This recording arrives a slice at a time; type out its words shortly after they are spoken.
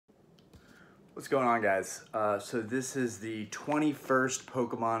What's going on, guys? So this is the 21st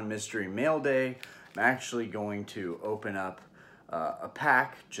Pokemon Mystery Mail Day. I'm actually going to open up a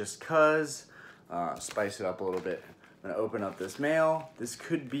pack just cause, spice it up a little bit. I'm gonna open up this mail. This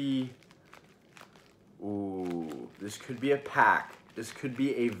could be, this could be a pack. This could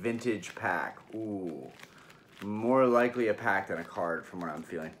be a vintage pack. More likely a pack than a card from what I'm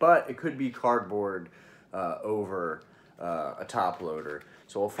feeling. But it could be cardboard over a top loader.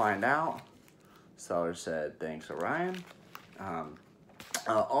 So we'll find out. Seller said, thanks, Orion.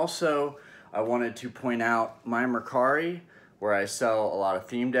 Also, I wanted to point out my Mercari, where I sell a lot of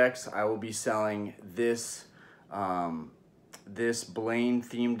theme decks. I will be selling this, this Blaine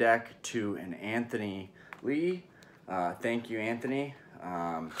theme deck to an Anthony Lee. Thank you, Anthony.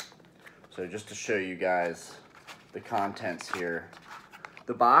 So just to show you guys the contents here.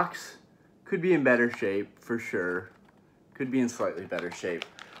 The box could be in better shape, for sure. Could be in slightly better shape.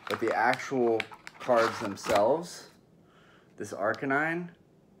 But the actual cards themselves, this Arcanine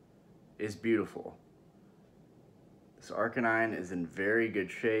is beautiful. This Arcanine is in very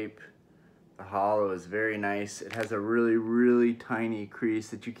good shape. The holo is very nice. It has a really, really tiny crease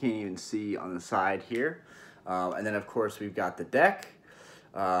that you can't even see on the side here. And then of course we've got the deck.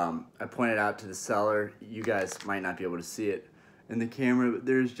 I pointed out to the seller, you guys might not be able to see it in the camera, but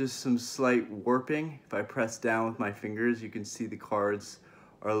there's just some slight warping. If I press down with my fingers, you can see the cards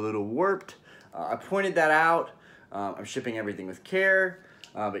are a little warped. I pointed that out. I'm shipping everything with care.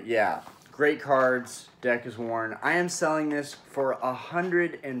 But yeah, great cards. Deck is worn. I am selling this for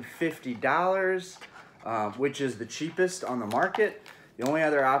 $150, which is the cheapest on the market. The only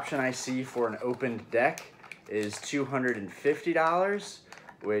other option I see for an opened deck is $250,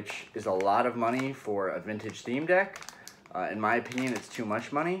 which is a lot of money for a vintage theme deck. In my opinion, it's too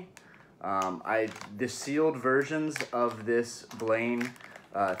much money. The sealed versions of this Blaine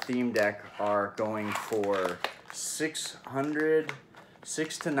theme deck are going for $600 to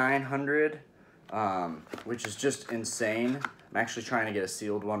 $900, which is just insane. I'm actually trying to get a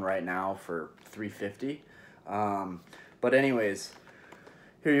sealed one right now for $350. But anyways,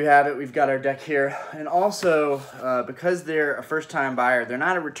 here you have it. We've got our deck here. And also, because they're a first-time buyer, they're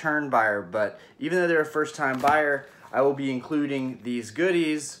not a return buyer, but even though they're a first-time buyer, I will be including these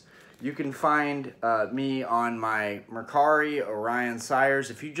goodies. You can find me on my Mercari, Orion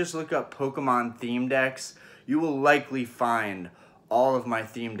Sires. If you just look up Pokemon theme decks, you will likely find all of my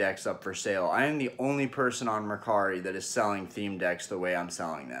theme decks up for sale. I am the only person on Mercari that is selling theme decks the way I'm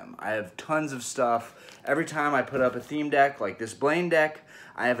selling them. I have tons of stuff. Every time I put up a theme deck, like this Blaine deck,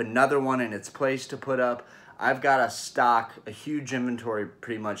 I have another one in its place to put up. I've got a huge inventory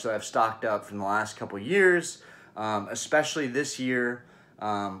pretty much that I've stocked up from the last couple years, especially this year.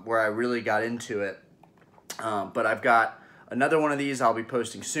 Where I really got into it. But I've got another one of these I'll be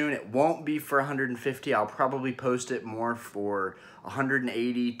posting soon. It won't be for $150. I'll probably post it more for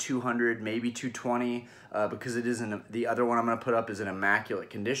 $180, $200, maybe $220, because it isn't. The other one I'm going to put up is in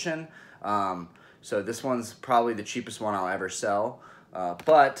immaculate condition. So this one's probably the cheapest one I'll ever sell.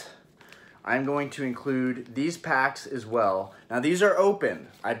 But I'm going to include these packs as well. Now these are open.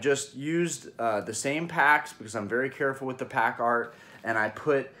 I've just used the same packs because I'm very careful with the pack art. And I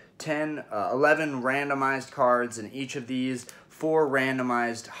put 11 randomized cards in each of these, 4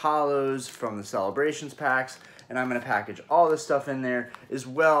 randomized holos from the Celebrations packs, and I'm going to package all this stuff in there, as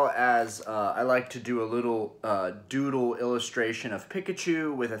well as I like to do a little doodle illustration of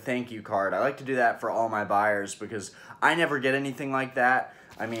Pikachu with a thank you card. I like to do that for all my buyers because I never get anything like that.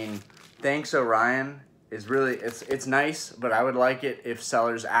 I mean, thanks Orion is really, it's nice, but I would like it if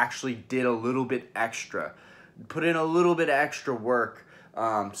sellers actually did a little bit extra. Put in a little bit of extra work.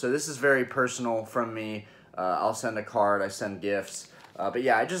 So this is very personal from me. I'll send a card, I send gifts. But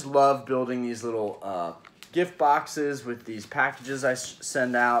yeah, I just love building these little gift boxes with these packages I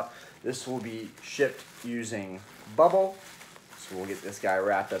send out. This will be shipped using Bubble. So we'll get this guy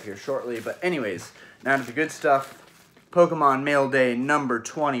wrapped up here shortly. But anyways, now to the good stuff. Pokemon Mail Day number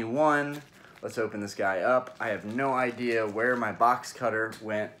 21. Let's open this guy up. I have no idea where my box cutter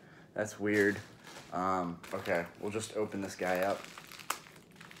went. That's weird. Okay, we'll just open this guy up.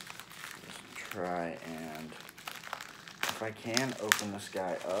 Just try and, if I can, open this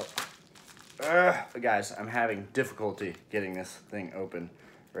guy up. Guys, I'm having difficulty getting this thing open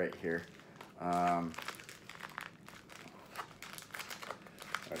right here.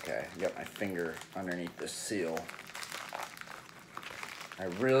 Okay, I got my finger underneath the seal. I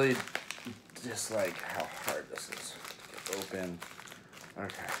really dislike how hard this is to get open.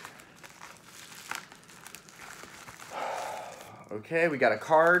 Okay. Okay, we got a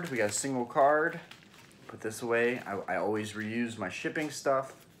card. We got a single card. Put this away. I always reuse my shipping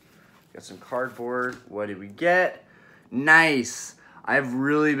stuff. Got some cardboard. What did we get? Nice. I've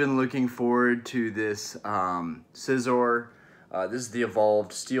really been looking forward to this Scizor. This is the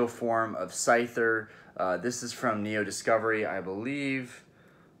evolved steel form of Scyther. This is from Neo Discovery, I believe.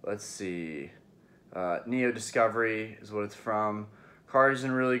 Let's see. Neo Discovery is what it's from. Card is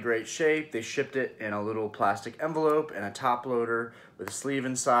in really great shape. They shipped it in a little plastic envelope and a top loader with a sleeve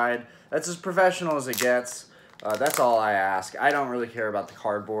inside. That's as professional as it gets. That's all I ask. I don't really care about the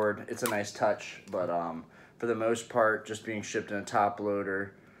cardboard. It's a nice touch, but for the most part, just being shipped in a top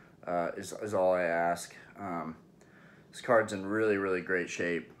loader is all I ask. This card's in really, really great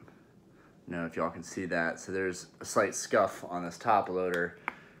shape. I don't know if y'all can see that. So there's a slight scuff on this top loader.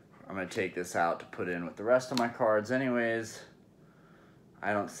 I'm gonna take this out to put in with the rest of my cards anyways.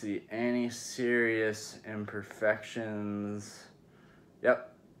 I don't see any serious imperfections.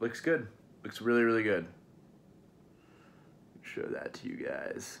 Yep, looks good. Looks really, really good. Show that to you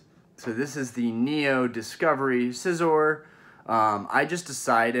guys. So this is the Neo Discovery Scizor. I just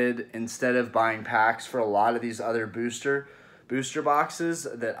decided, instead of buying packs for a lot of these other booster boxes,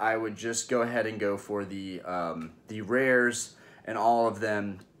 that I would just go ahead and go for the rares and all of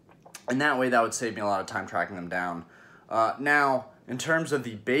them. And that way, that would save me a lot of time tracking them down. Now, in terms of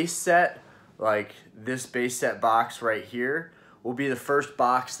the base set, like this base set box right here will be the first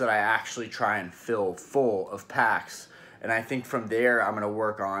box that I actually try and fill full of packs. And I think from there, I'm going to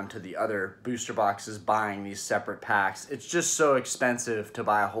work on to the other booster boxes, buying these separate packs. It's just so expensive to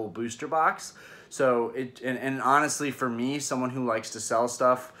buy a whole booster box. So, and honestly, for me, someone who likes to sell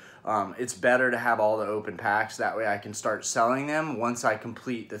stuff, it's better to have all the open packs. That way I can start selling them. Once I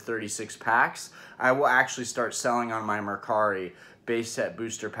complete the 36 packs, I will actually start selling on my Mercari base set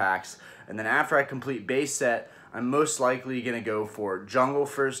booster packs. And then after I complete base set, I'm most likely going to go for Jungle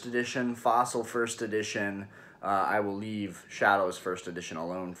First Edition, Fossil First Edition. I will leave Shadows First Edition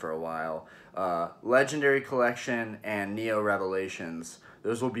alone for a while. Legendary Collection and Neo Revelations.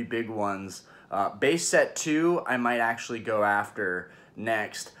 Those will be big ones. Base set 2, I might actually go after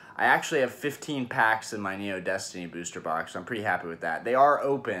next. I actually have 15 packs in my Neo Destiny booster box, so I'm pretty happy with that. They are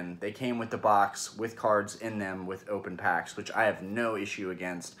open. They came with the box with cards in them with open packs, which I have no issue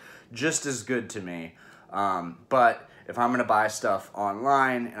against. Just as good to me. But if I'm going to buy stuff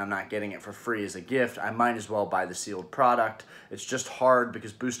online and I'm not getting it for free as a gift, I might as well buy the sealed product. It's just hard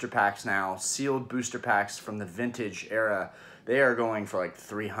because booster packs now, sealed booster packs from the vintage era, they are going for like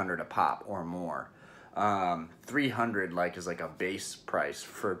 $300 a pop or more. 300 is like a base price.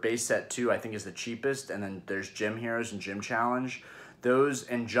 For base set 2, I think is the cheapest, and then there's Gym Heroes and Gym Challenge. Those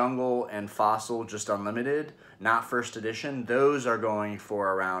and Jungle and Fossil, just unlimited, not first edition, those are going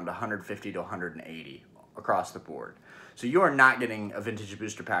for around 150 to 180 across the board. So you are not getting a vintage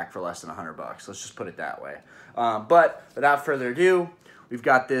booster pack for less than $100. Let's just put it that way. But without further ado, we've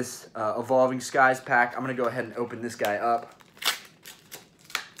got this Evolving Skies pack. I'm gonna go ahead and open this guy up.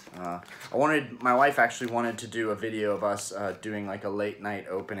 My wife actually wanted to do a video of us doing like a late night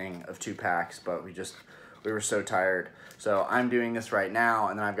opening of 2 packs, but we were so tired. So I'm doing this right now,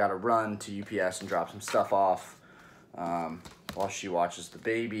 and then I've got to run to UPS and drop some stuff off while she watches the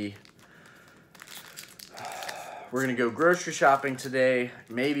baby. We're gonna go grocery shopping today.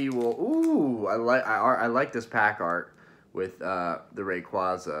 Maybe we'll. Ooh, I like this pack art with the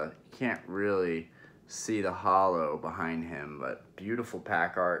Rayquaza. Can't really see the hollow behind him, but beautiful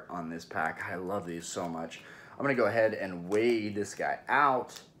pack art on this pack. I love these so much. I'm gonna go ahead and weigh this guy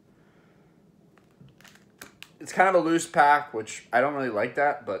out. It's kind of a loose pack, which I don't really like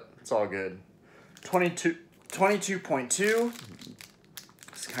that, but it's all good. 22.2.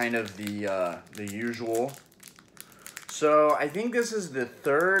 It's kind of the usual. So I think this is the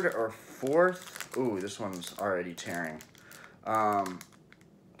 3rd or 4th. Ooh, this one's already tearing. I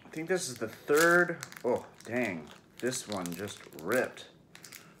think this is the 3rd. Oh, dang. This one just ripped.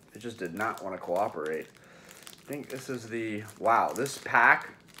 It just did not want to cooperate. I think this is the... Wow, this pack,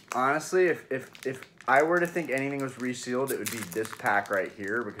 honestly, if I were to think anything was resealed, it would be this pack right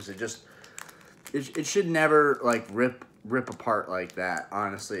here, because it should never, like, rip apart like that,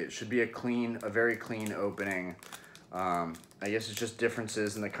 honestly. It should be a very clean opening. I guess it's just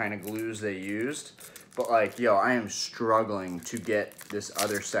differences in the kind of glues they used. But, like, yo, I am struggling to get this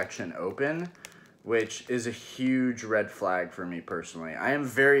other section open, which is a huge red flag for me personally. I am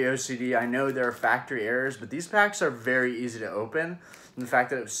very OCD. I know there are factory errors, but these packs are very easy to open. And the fact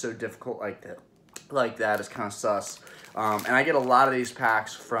that it was so difficult like that is kind of sus. And I get a lot of these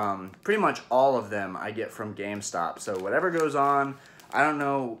packs from, pretty much all of them I get from GameStop. So whatever goes on, I don't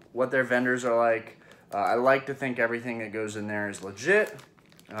know what their vendors are like. I like to think everything that goes in there is legit.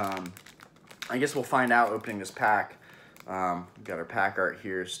 I guess we'll find out opening this pack. We've got our pack art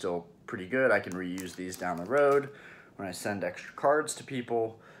here, still pretty good. I can reuse these down the road when I send extra cards to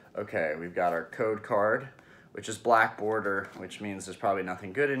people. Okay, we've got our code card, which is black border, which means there's probably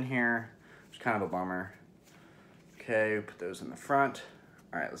nothing good in here. It's kind of a bummer. Okay, put those in the front.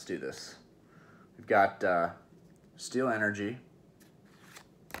 All right, let's do this. We've got Steel Energy.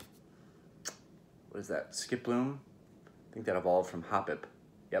 What is that? Skiploom? I think that evolved from Hoppip.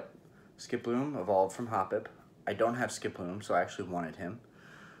 Yep. Skiploom evolved from Hoppip. I don't have Skiploom, so I actually wanted him.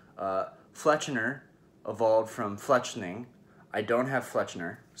 Fletchner evolved from Fletchning. I don't have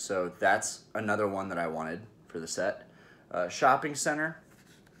Fletchner, so that's another one that I wanted for the set. Shopping Center.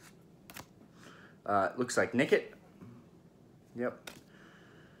 Looks like Nickit. Yep.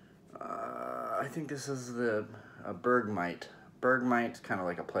 I think this is the Bergmite. Bergmite's kind of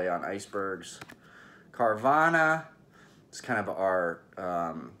like a play on icebergs. Carvana. It's kind of our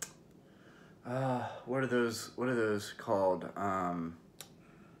what are those called?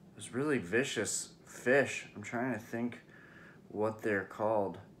 Those really vicious fish. I'm trying to think what they're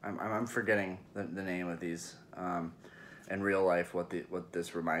called. I'm forgetting the name of these in real life. What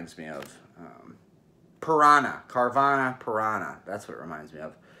this reminds me of. Piranha. Carvana Piranha. That's what it reminds me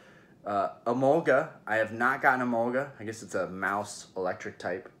of. Emolga. I have not gotten Emolga. I guess it's a mouse electric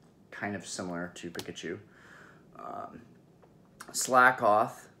type, kind of similar to Pikachu.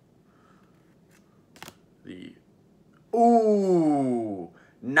 Slackoth. Ooh,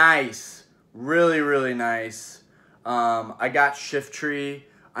 nice. Really, really nice. I got Shiftry.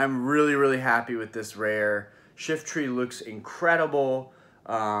 I'm really, really happy with this rare. Shiftry looks incredible.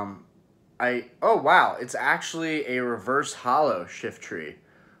 Oh wow, it's actually a reverse hollow Shiftry.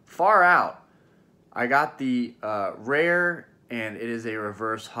 Far out. I got the rare, and it is a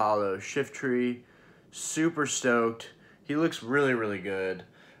reverse hollow Shiftry. Super stoked. He looks really, really good.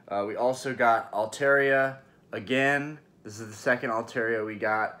 We also got Altaria again. This is the second Altaria we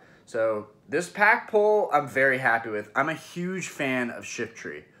got. So this pack pull, I'm very happy with. I'm a huge fan of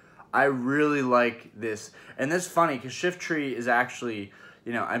Shiftry. I really like this. And this is funny because Shiftry is actually,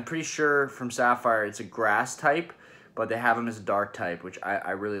 you know, I'm pretty sure from Sapphire it's a grass type, but they have him as a dark type, which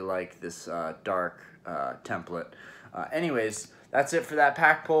I really like this dark template. Anyways, that's it for that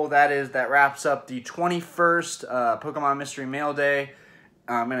pack pull. That wraps up the 21st Pokemon Mystery Mail Day.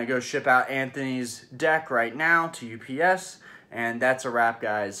 I'm going to go ship out Anthony's deck right now to UPS, and that's a wrap,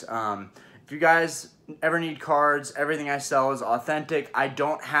 guys. If you guys ever need cards, everything I sell is authentic. I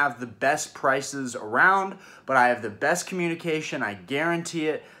don't have the best prices around, but I have the best communication. I guarantee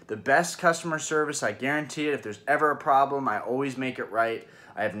it. The best customer service, I guarantee it. If there's ever a problem, I always make it right.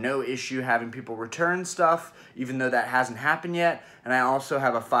 I have no issue having people return stuff, even though that hasn't happened yet. And I also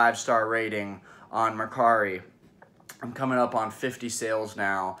have a 5-star rating on Mercari. I'm coming up on 50 sales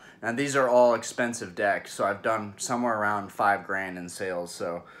now. Now these are all expensive decks, so I've done somewhere around $5 grand in sales.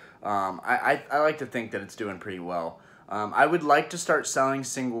 So I like to think that it's doing pretty well. I would like to start selling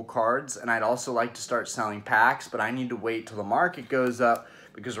single cards, and I'd also like to start selling packs, but I need to wait till the market goes up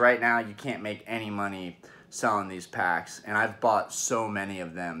because right now you can't make any money selling these packs, and I've bought so many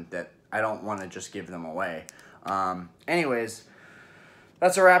of them that I don't want to just give them away. Anyways,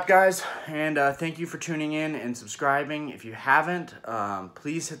 that's a wrap, guys, and thank you for tuning in and subscribing. If you haven't,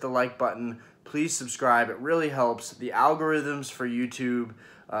 please hit the like button. Please subscribe. It really helps. The algorithms for YouTube,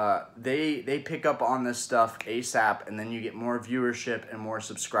 they pick up on this stuff ASAP, and then you get more viewership and more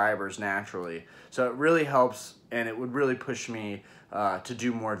subscribers naturally. So it really helps, and it would really push me to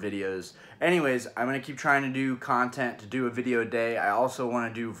do more videos. Anyways, I'm going to keep trying to do content, to do a video a day. I also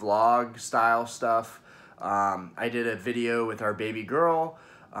want to do vlog style stuff. I did a video with our baby girl.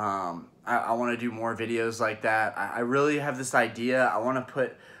 I want to do more videos like that. I really have this idea. I want to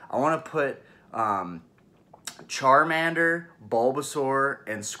put Charmander, Bulbasaur,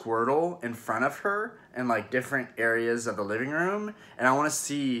 and Squirtle in front of her in like different areas of the living room, and I want to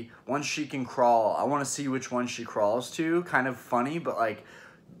see once she can crawl. I want to see which one she crawls to. Kind of funny, but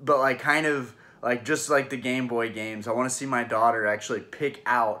kind of like just like the Game Boy games. I want to see my daughter actually pick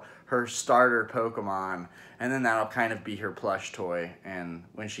out her starter Pokemon, and then that'll kind of be her plush toy. And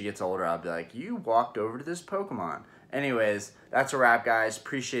when she gets older, I'll be like, you walked over to this Pokemon. Anyways, that's a wrap, guys.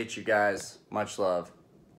 Appreciate you guys. Much love.